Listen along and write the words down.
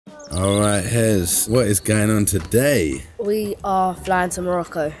All right, Hez, what is going on today? We are flying to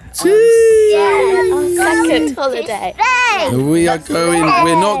Morocco. Our second holiday. We are going,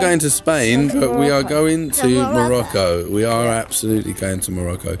 we're not going to Spain, but we are going to Morocco. We are absolutely going to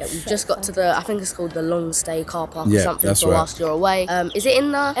Morocco. Yeah, we've just got to the, I think it's called the long stay car park or Yeah, something that's for right. whilst you're away. Is it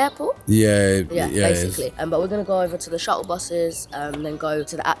in the airport? Yeah, Basically. But we're going to go over to the shuttle buses, then go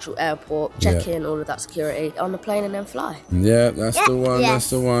to the actual airport, check in all of that security on the plane and then fly. Yeah, that's the one, that's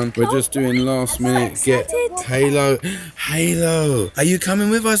the one. We're just doing last minute get Halo. Halo, are you coming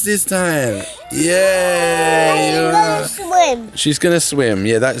with us this time? Yeah. Swim. She's gonna swim.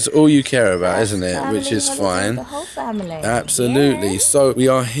 Yeah, that's all you care about, isn't it? Which is fine. The whole family. Absolutely. So we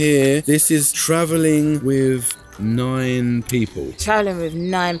are here. This is traveling with 9 people. Traveling with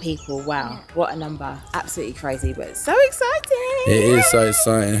 9 people. Wow, what a number. Absolutely crazy, but so exciting. It is so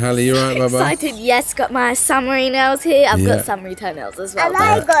exciting. Hallie, you alright, Baba? Excited, yes. Got my summery nails here. I've got summery toenails as well. And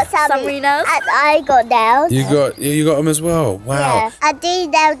I got summery nails. And I got nails. You got them as well. Wow. Yeah. I did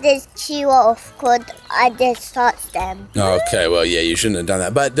nail this chew off because I just touched them. Okay, well, yeah, you shouldn't have done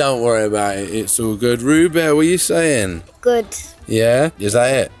that, but don't worry about it. It's all good. Rubel, what are you saying? Good. Yeah, is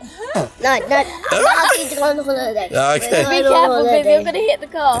that it? No, I'll be on holiday. Okay. Be careful, baby. You're going to hit the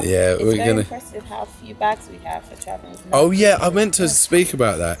car. Yeah, we're gonna. Impressive how few bags we have for traveling. Oh yeah, I meant to speak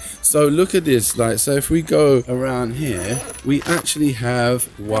about that. So look at this. Like, so if we go around here, we actually have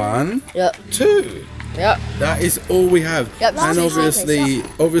 1, 2. Yep. That is all we have. Yep. And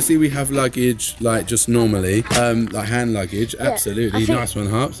obviously we have luggage like just normally, like hand luggage. Absolutely, nice one,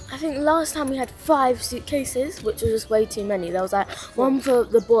 Harps. I think last time we had 5 suitcases, which was just way too many. There was like 1 for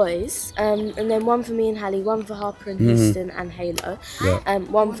the boys, and then 1 for me and Hallie, 1 for Harper and Houston and Halo,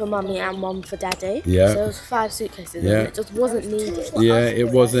 1 for Mummy and 1 for Daddy. Yeah. So it was 5 suitcases, Yeah. and it just wasn't needed. Yeah, it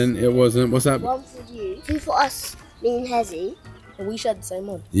wasn't. What's that? 1 for you, 2 for us, me and Hezzy. We shared the same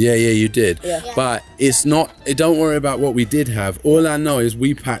one. Yeah, you did. Yeah. But it's not, don't worry about what we did have. All I know is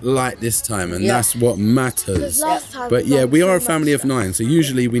we packed light this time, and that's what matters. Last time But yeah, we are a family of 9, so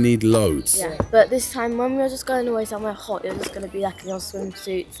usually we need loads. Yeah, but this time when we're just going away somewhere hot, you're just going to be like in your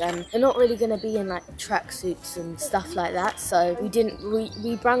swimsuits, and you're not really going to be in like tracksuits and stuff like that. So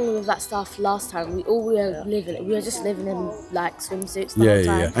we brought all of that stuff last time. We were just living in like swimsuits the whole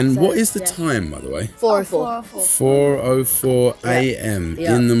time. Yeah. And so, what is the time, by the way? 4:04. 4:04 a.m.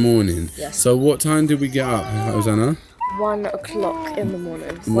 in the morning. Yes. So what time did we get up, Hosanna? 1 o'clock in the morning.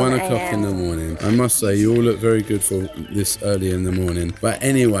 1 o'clock in the morning. I must say, you all look very good for this early in the morning. But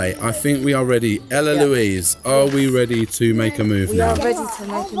anyway, I think we are ready. Ella Louise, are we ready to make a move We now? are ready to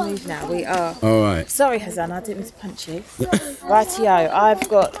make a move now. We are. All right. Sorry, Hosanna, I didn't mean to punch you. Rightio,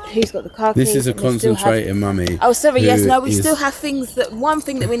 who's got the car keys? This is a and we still have- concentrating mummy. Oh, sorry, yes, no, we who still is- have one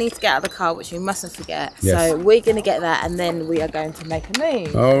thing that we need to get out of the car, which we mustn't forget. Yes. So we're going to get that, and then we are going to make a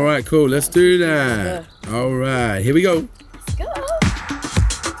move. All right, cool. Let's do that. All right, here we go.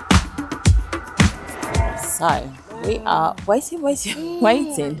 So we are waiting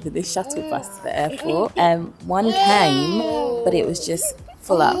for this shuttle bus to the airport. One came, but it was just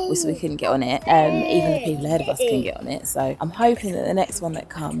full up, so we couldn't get on it. Even the people ahead of us couldn't get on it. So I'm hoping that the next one that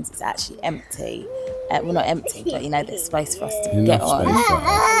comes is actually empty. Well, not empty, but you know, there's space for us to get on.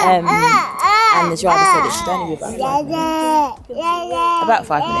 And the driver said it should only be about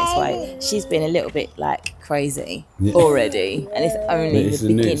 5 minutes away. She's been a little bit like crazy already, and it's only the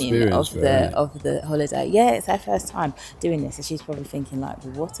beginning of the holiday. Yeah, it's her first time doing this, so she's probably thinking like,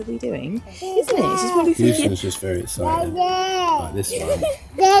 well, what are we doing? Isn't it? She's probably thinking. Houston's just very excited. Like this one.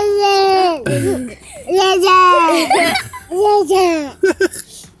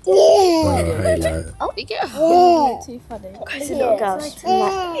 Oh, Halo. Oh, be careful. Too funny. Crazy little girl. She's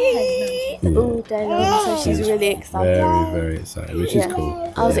like, all day long, so she's really excited. Very, very excited, which is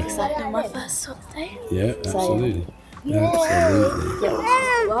cool. I was excited on my first holiday. Yeah, absolutely. Absolutely.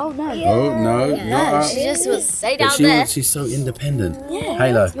 Well, no. Oh, no, not up. She just wants to stay But down there. she's so independent. Yeah.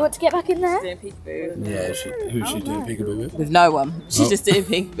 Halo. You want to get back in there? Yeah, who's she doing peekaboo with? With no one. She's just doing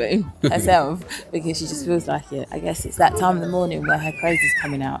peekaboo herself because she just feels like it. I guess it's that time of the morning where her crazy's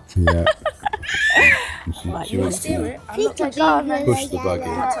coming out. Yeah. She wants to push the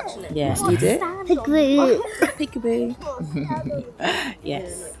buggy. Yeah, you do? Peekaboo. Peekaboo.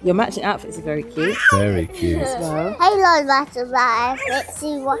 Yes. Your matching outfits are very cute Very cute. as well. Halo matters about it.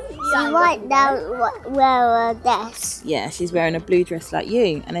 She right now wear a dress. Yeah, she's wearing a blue dress like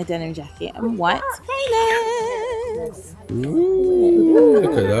you and a denim jacket and white trainers. Ooh,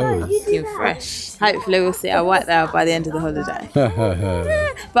 look at those. Looking fresh. Hopefully we'll see our white there by the end of the holiday.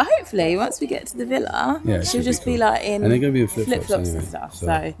 But hopefully once we get to the villa, Yeah, it she'll should just be be cool. like in And they're going to be in flip-flops and anyway, stuff. so.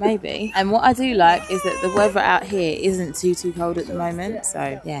 So maybe. And what I do like is that the weather out here isn't too cold at the moment.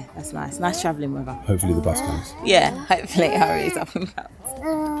 So yeah, that's nice. Nice travelling weather. Hopefully the bus comes. Yeah, hopefully it hurries up and down.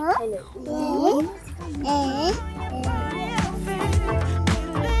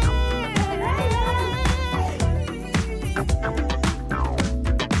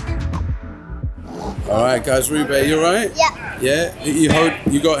 All right, guys, Rube, you all right? Yeah. Yeah?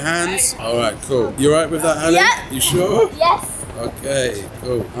 You got hands? All right, cool. You all right with that, Helen? Yeah. You sure? Yes. Okay,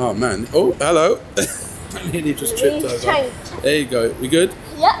 cool. Oh, man. Oh, hello. I nearly just tripped over. There you go. We good?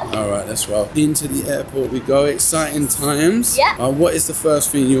 Yeah. All right, let's roll. Into the airport we go. Exciting times. Yeah. What is the first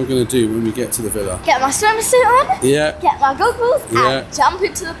thing you're going to do when we get to the villa? Get my swimsuit on. Yeah. Get my goggles Yeah. and jump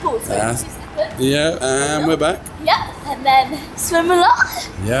into the pool. So Yeah. 2 seconds. Yeah, and we're back. Yeah. And then swim a lot.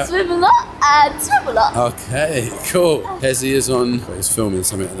 Yeah. Swim a lot and swim a lot. Okay, cool. Hezzy is on, well, he's filming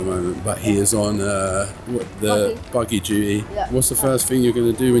something at the moment, but he is on the buggy duty. Yeah. What's the first thing you're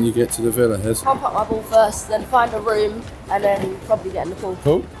going to do when you get to the villa, Hez? Pump up my ball first, then find a room, and then probably get in the pool.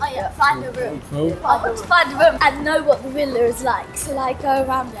 Cool. Oh yeah, find a room. Cool. I want to find a room and know what the villa is like. So like go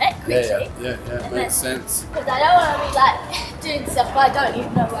around it quickly. Yeah, makes sense. Because I don't want to be like doing stuff but I don't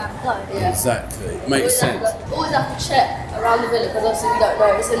even know where I'm going. Yeah. Exactly. Makes sense. Always have to check around the villa because obviously we don't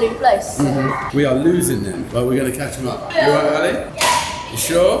know. It's a new place. We are losing them, but we're going to catch them up. You alright, Ali? Yeah. You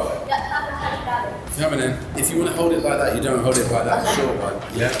sure? Yeah, Coming in. If you want to hold it like that, you don't hold it like that. Short one.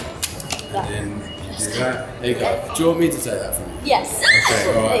 Yeah. And then you do that. There you go. Do you want me to take that from you? Yes.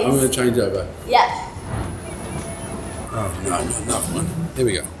 Okay, alright. I'm going to change over. Yeah. Oh, no, not another one. Here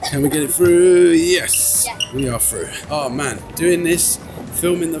we go. Can we get it through? Yes. Yeah. We are through. Oh, man. Doing this,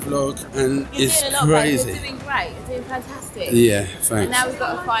 filming the vlog, and it's crazy. You're doing great. You're doing fantastic. Yeah, thanks. And now we've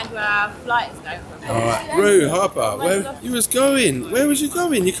got to find where our flight is going from. All right, Rue, Harper, where you was going? Where was you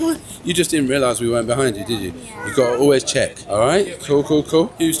going? You just didn't realise we weren't behind you, did you? You got to always check. All right, cool.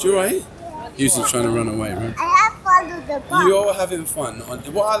 Hughes, you all right? Hughes is trying to run away, right? I have fun with the bus. You're having fun.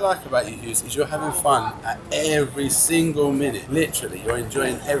 What I like about you, Hughes, is you're having fun at every single minute. Literally, you're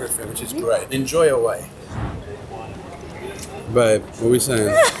enjoying everything, which is great. Enjoy away. Babe, what are we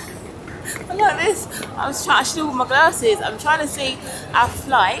saying? I'm like this. I should do with my glasses. I'm trying to see our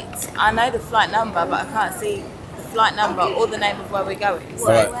flight. I know the flight number, but I can't see the flight number or the name of where we're going. So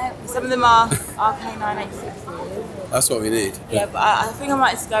Right. some of them are RK986. That's what we need. Yeah, but I think I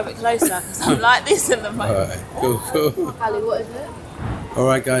might just go a bit closer because I'm like this at the All moment. right, cool. Ali, what is it? All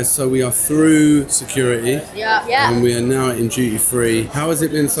right, guys, so we are through security. Yeah. And we are now in duty free. How has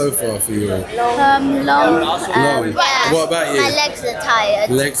it been so far for you all? Long. Long. Yeah. What about you? My legs are tired.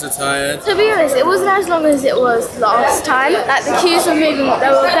 Legs are tired. To be honest, it wasn't as long as it was last time. Like the queues were moving,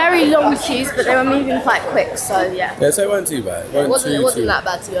 there were very long queues, but they were moving quite quick. So yeah. Yeah, so it wasn't too bad. It wasn't that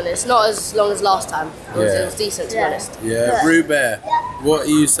bad, to be honest. Not as long as last time. It was decent, to be honest. Yeah, Rubert, what are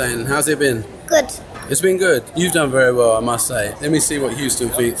you saying? How's it been? Good. It's been good. You've done very well, I must say. Let me see what Houston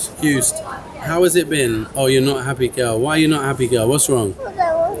thinks. Houston, how has it been? Oh, you're not a happy girl. Why are you not a happy girl? What's wrong? Because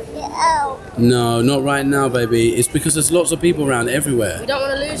I want to get out. No, not right now, baby. It's because there's lots of people around everywhere. We don't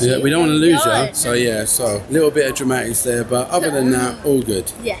want to lose Yeah, you. we don't want to lose you. So yeah, so a little bit of dramatics there, but other than that, all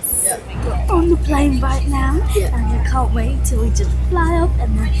good. Yes. We're on the plane right now, and I can't wait till we just fly up,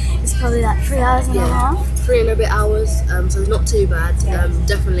 and then it's probably like 3 hours and a half. 3 and a bit hours, so it's not too bad.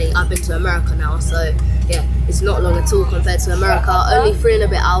 Definitely, I've been to America now, so yeah, it's not long at all compared to America. Only 3 and a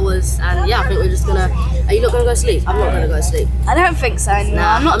bit hours, and yeah, I think we're just gonna. Are you not gonna go to sleep? I'm not gonna go to sleep. I don't think so. No,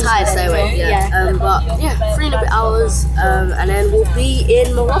 Nah, I'm not just tired gonna stay awake. anymore. But yeah, 3 and a bit hours, and then we'll be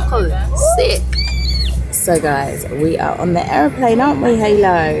in Morocco. Sick. So guys, we are on the aeroplane, aren't we,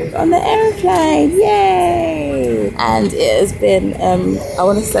 Halo? On the aeroplane, yay! And it has been, I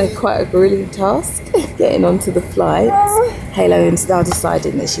want to say, quite a grueling task getting onto the flight. Halo is now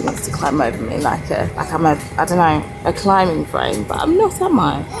deciding that she wants to climb over me like I'm I don't know, a climbing frame, but I'm not, am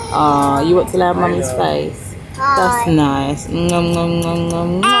I? Oh, you want to lay on Mummy's face? That's nice. Nom, nom, nom,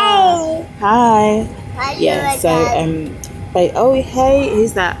 nom, nom. Hi. Yeah, so, oh, hey,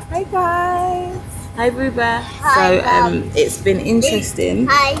 who's that? Hi, guys. Hi, Ruba. So it's been interesting.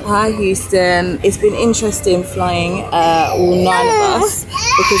 Hi, Houston. It's been interesting flying all 9 of us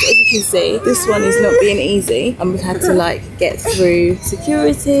because, as you can see, this one is not being easy, and we've had to like get through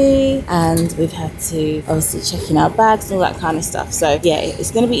security, and we've had to obviously check in our bags and all that kind of stuff. So yeah,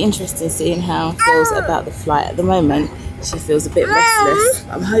 it's going to be interesting seeing how she feels about the flight. At the moment, she feels a bit restless.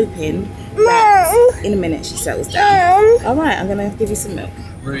 I'm hoping that in a minute she settles down. All right, I'm going to give you some milk.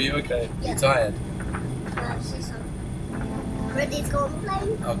 Rue, you okay? You tired? Ready to go on a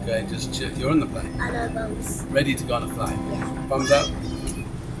plane? Okay, just chill. You're on the plane. I know those. Ready to go on a flight? Yeah. Thumbs up.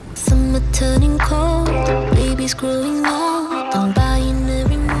 Summer turning cold, baby's growing old. I'm buying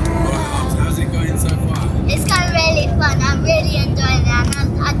every move. Alright, how's it going so far? It's going really fun. I'm really enjoying it,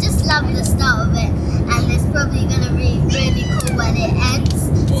 and I just love the start of it. And it's probably going to be really cool when it ends.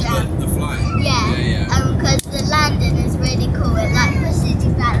 What, So, the flight? yeah. Because the landing is really cool. It like pushes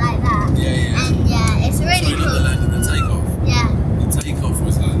you back like that. Yeah. And yeah, it's really Sorry, not cool. the landing, the takeoff. Yeah. The takeoff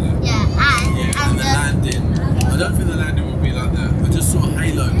was like that. Yeah, And the landing, I don't think the landing will be like that. I just saw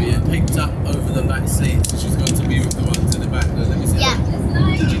Halo being picked up over the back seat. So she's going to be with the ones in the back. Let me see. Yeah.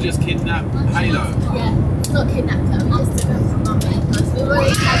 Did you just kidnap Halo? Yeah, not kidnapped her, we just took her from mum because we were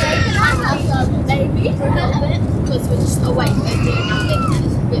already had a baby for a little bit because we're just awake and doing nothing and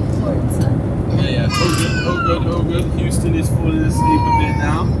it's a bit boring, so Yeah. All good. Houston is falling asleep a bit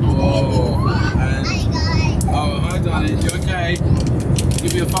now. Oh, and hi darling, you okay?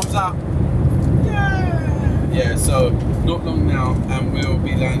 Give me a thumbs up. Yeah, so not long now and we'll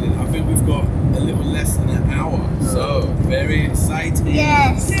be landing. I think we've got a little less than an hour. So very exciting.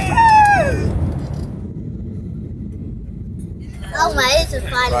 Yes. Oh my, it's a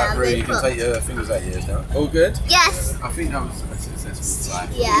fun Right, now. Marie, you can take your fingers out here now. All good? Yes. I think that was a successful flight.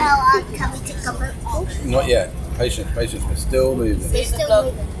 Yeah. Can we take a break? Not yet. Patience. We're still moving.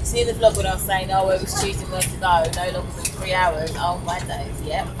 See the vlog when I was saying, oh, it was choosing where to go, no longer than 3 hours. Oh my days,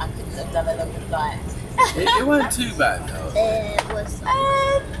 yep, I couldn't have done a longer flight. It weren't too bad though. It was.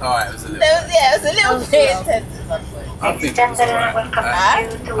 Alright, it was a little. It was a little bit intense at some point. I think it was alright. I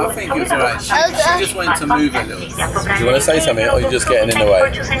think it was alright. She just wanted to move a little. Do you want to say something or are you just getting in the way?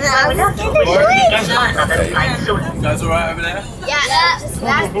 Okay. You guys alright over there? Yeah. That's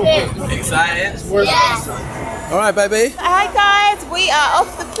it. Excited? Yes. Alright, baby. Hi guys, we are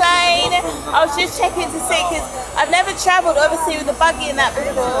off the plane. I was just checking to see because I've never travelled obviously with a buggy and that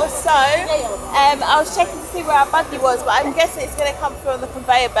before, so I was checking to see where our buggy was, but I'm guessing it's going to come through on the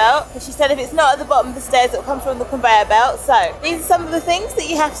conveyor belt because she said if it's not at the bottom of the stairs, it'll come through on the conveyor belt. So these are some of the things that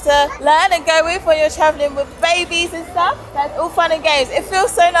you have to learn and go with when you're travelling with babies and stuff. That's all fun and games. It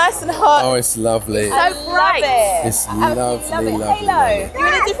feels so nice and hot. Oh, it's lovely. So bright. It's lovely. Hello. You're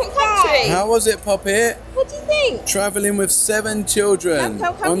in a different country. How was it, Poppet? What do you think? Travelling with 7 children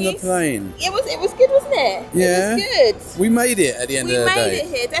Come on the you- plane. It was good, wasn't it? Yeah. It was good. We made it at the end We of the made day. it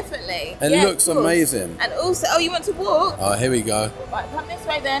here, definitely. It Yeah, looks of course. amazing. And also, oh, you want to walk? Oh, here we go. Right, come this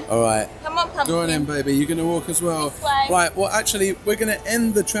way then. All right. Come on, pumpkin. Go on then, baby. You're going to walk as well. This way. Right, well, actually, we're going to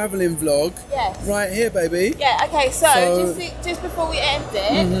end the travelling vlog Yes. right here, baby. Yeah, okay, so just before we end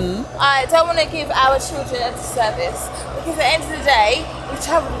it, I don't want to give our children a disservice because at the end of the day, we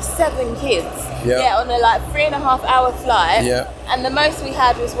travelled with 7 kids. Yeah. Yeah, on a like 3.5 hour flight. Yeah. And the most we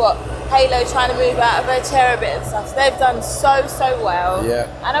had was what? Halo trying to move out of her chair a bit and stuff. So they've done so well. Yeah.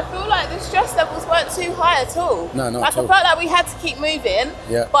 And I feel like the stress levels weren't too high at all. No, not like at all. I felt like we had to keep moving.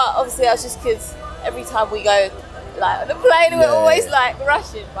 Yeah. But obviously I was just because every time we go like on the plane we're always like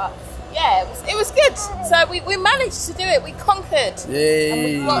rushing. But yeah, it was good. So we managed to do it. We conquered. Yay.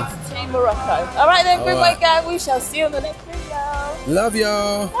 And we got to Morocco. All right then, All Grimwade right. gang. We shall see you on the next video. Love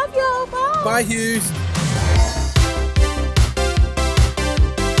y'all. Love you. Bye. Bye, Hughes.